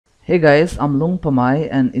Hey guys, I'm Lung Pamay,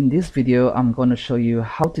 and in this video I'm going to show you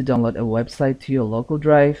how to download a website to your local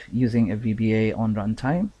drive using a VBA on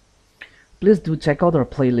runtime. Please do check out our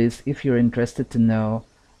playlist if you're interested to know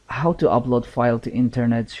how to upload file to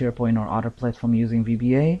internet, SharePoint or other platform using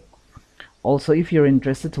VBA. Also, if you're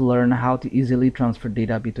interested to learn how to easily transfer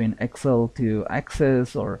data between Excel to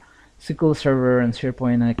Access or SQL Server and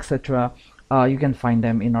SharePoint, etc., you can find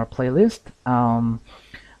them in our playlist.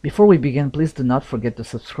 Before we begin, please do not forget to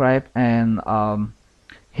subscribe and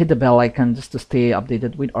hit the bell icon just to stay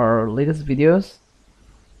updated with our latest videos.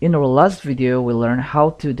 In our last video, we learned how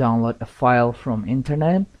to download a file from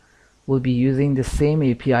internet. We'll be using the same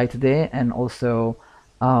API today, and also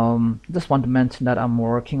just want to mention that I'm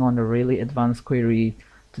working on a really advanced query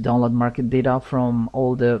to download market data from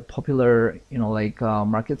all the popular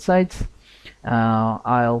market sites.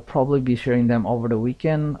 I'll probably be sharing them over the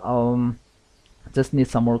weekend. Just need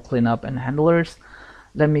some more cleanup and handlers.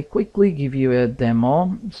 Let me quickly give you a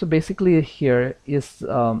demo. So basically here is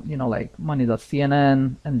money.cnn,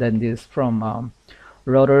 and then this from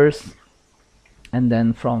Reuters, and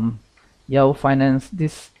then from Yahoo Finance.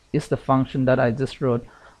 This is the function that I just wrote,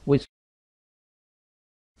 which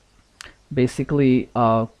basically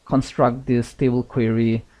construct this table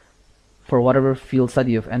query for whatever fields that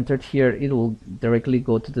you've entered here. It will directly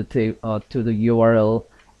go to the URL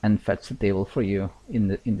and fetch the table for you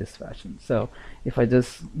in this fashion. So if I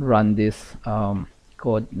just run this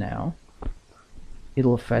code now, it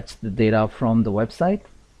will fetch the data from the website.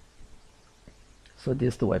 So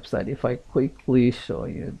this is the website. If I quickly show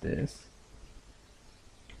you this,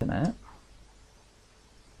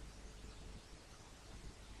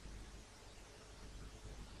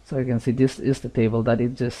 so you can see this is the table that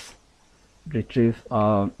it just retrieved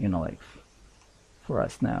for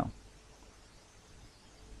us now.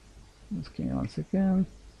 Just give me 1 second.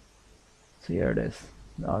 So here it is,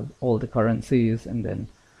 all the currencies, and then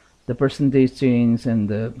the percentage change and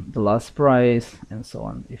the last price and so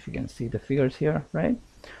on, if you can see the figures here, right?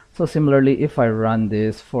 So similarly, if I run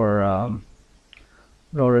this for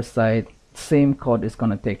Reuters site, same code is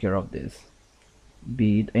going to take care of this.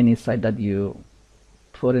 Be it any site that you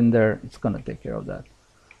put in there, it's going to take care of that.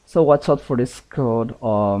 So watch out for this code.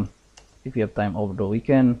 If you have time over the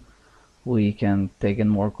weekend, we can take in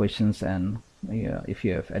more questions, and if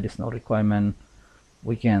you have additional requirement,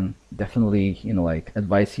 we can definitely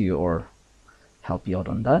advise you or help you out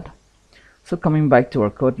on that. So coming back to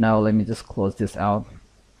our code now, let me just close this out.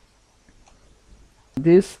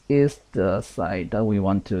 This is the site that we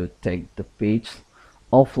want to take the page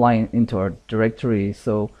offline into our directory,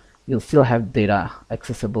 so you'll still have data,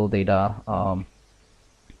 accessible data,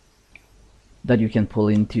 that you can pull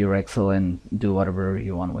into your Excel and do whatever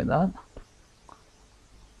you want with that.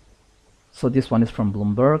 So this one is from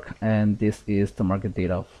Bloomberg, and this is the market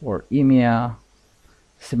data for EMEA.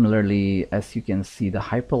 Similarly, as you can see, the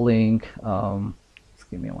hyperlink, just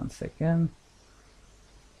give me 1 second.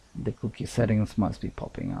 The cookie settings must be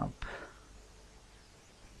popping up.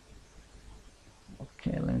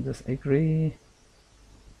 Okay, let me just agree.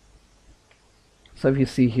 So if you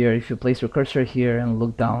see here, if you place your cursor here and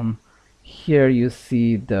look down here, you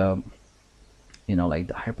see the the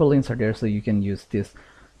hyperlinks are there, so you can use this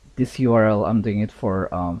URL. I'm doing it for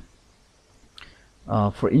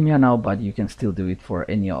EMEA now, but you can still do it for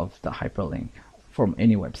any of the hyperlink from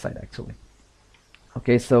any website actually.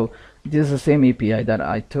 Okay, so this is the same API that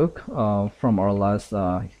I took from our last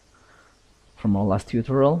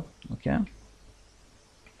tutorial. Okay,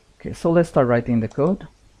 so let's start writing the code.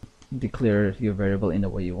 Declare your variable in the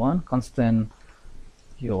way you want. Constant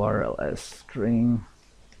URL as string.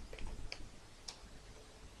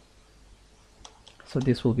 So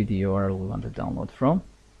this will be the URL we want to download from,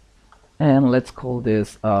 and let's call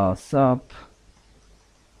this sub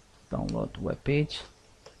download web page,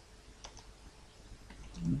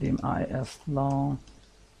 dim I as long,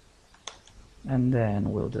 and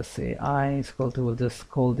then we'll just say I is equal to, we'll just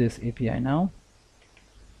call this API now.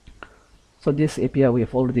 So this API we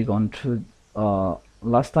have already gone through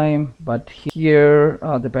last time, but here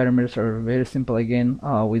the parameters are very simple again.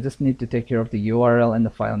 We just need to take care of the URL and the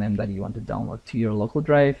file name that you want to download to your local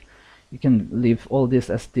drive. You can leave all this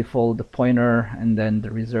as default, the pointer, and then the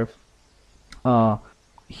reserve.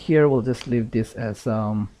 Here we'll just leave this as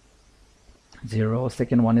 0.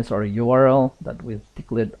 Second one is our URL that we've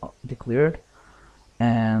declared,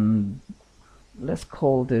 and let's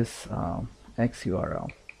call this X URL,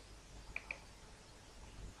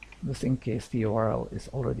 just in case the URL is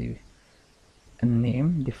already a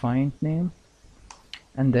name, defined name.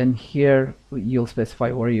 And then here you'll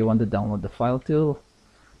specify where you want to download the file to.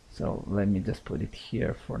 So let me just put it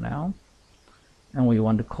here for now. and we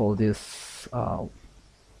want to call this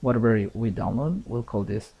whatever we download, we'll call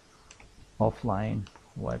this offline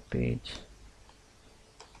web page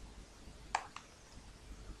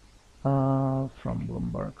from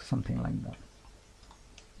Bloomberg, something like that,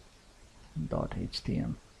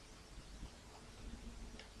 .htm.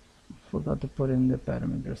 Forgot to put in the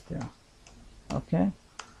parameters there. Okay,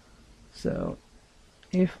 so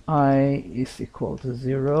if I is equal to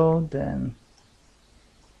 0, then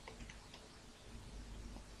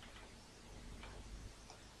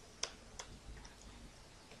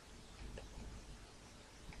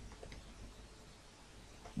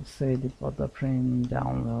say depot the print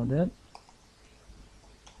downloaded,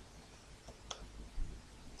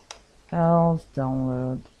 else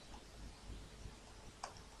download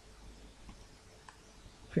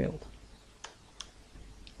failed.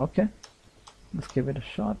 Okay, let's give it a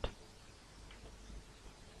shot.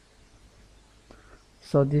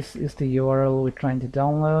 So this is the URL we're trying to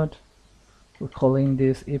download. We're calling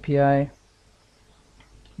this API.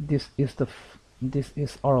 This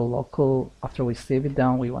is our local. After we save it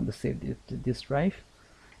down, we want to save it to this drive.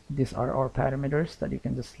 These are our parameters that you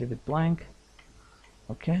can just leave it blank.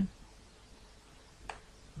 Okay,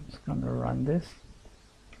 I'm just gonna run this.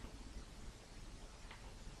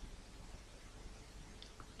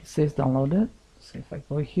 It says downloaded. So if I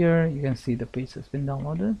go here, you can see the page has been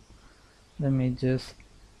downloaded. Let me just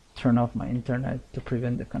turn off my internet to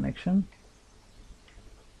prevent the connection.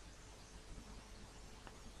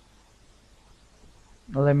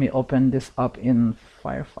 Let me open this up in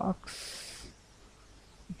Firefox.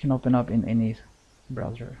 You can open up in any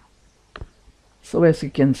browser. So as you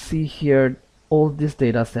can see here, all this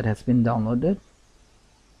data set has been downloaded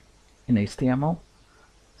in HTML.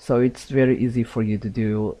 So it's very easy for you to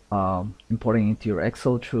do importing into your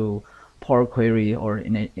Excel through Power Query or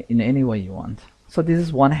in any way you want. So this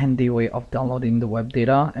is one handy way of downloading the web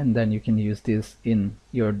data, and then you can use this in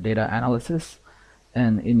your data analysis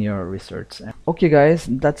and in your research. Okay guys,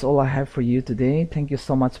 that's all I have for you today. Thank you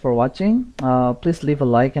so much for watching. Please leave a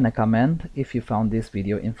like and a comment if you found this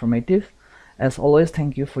video informative. As always,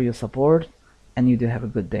 thank you for your support, and you do have a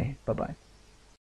good day. Bye bye.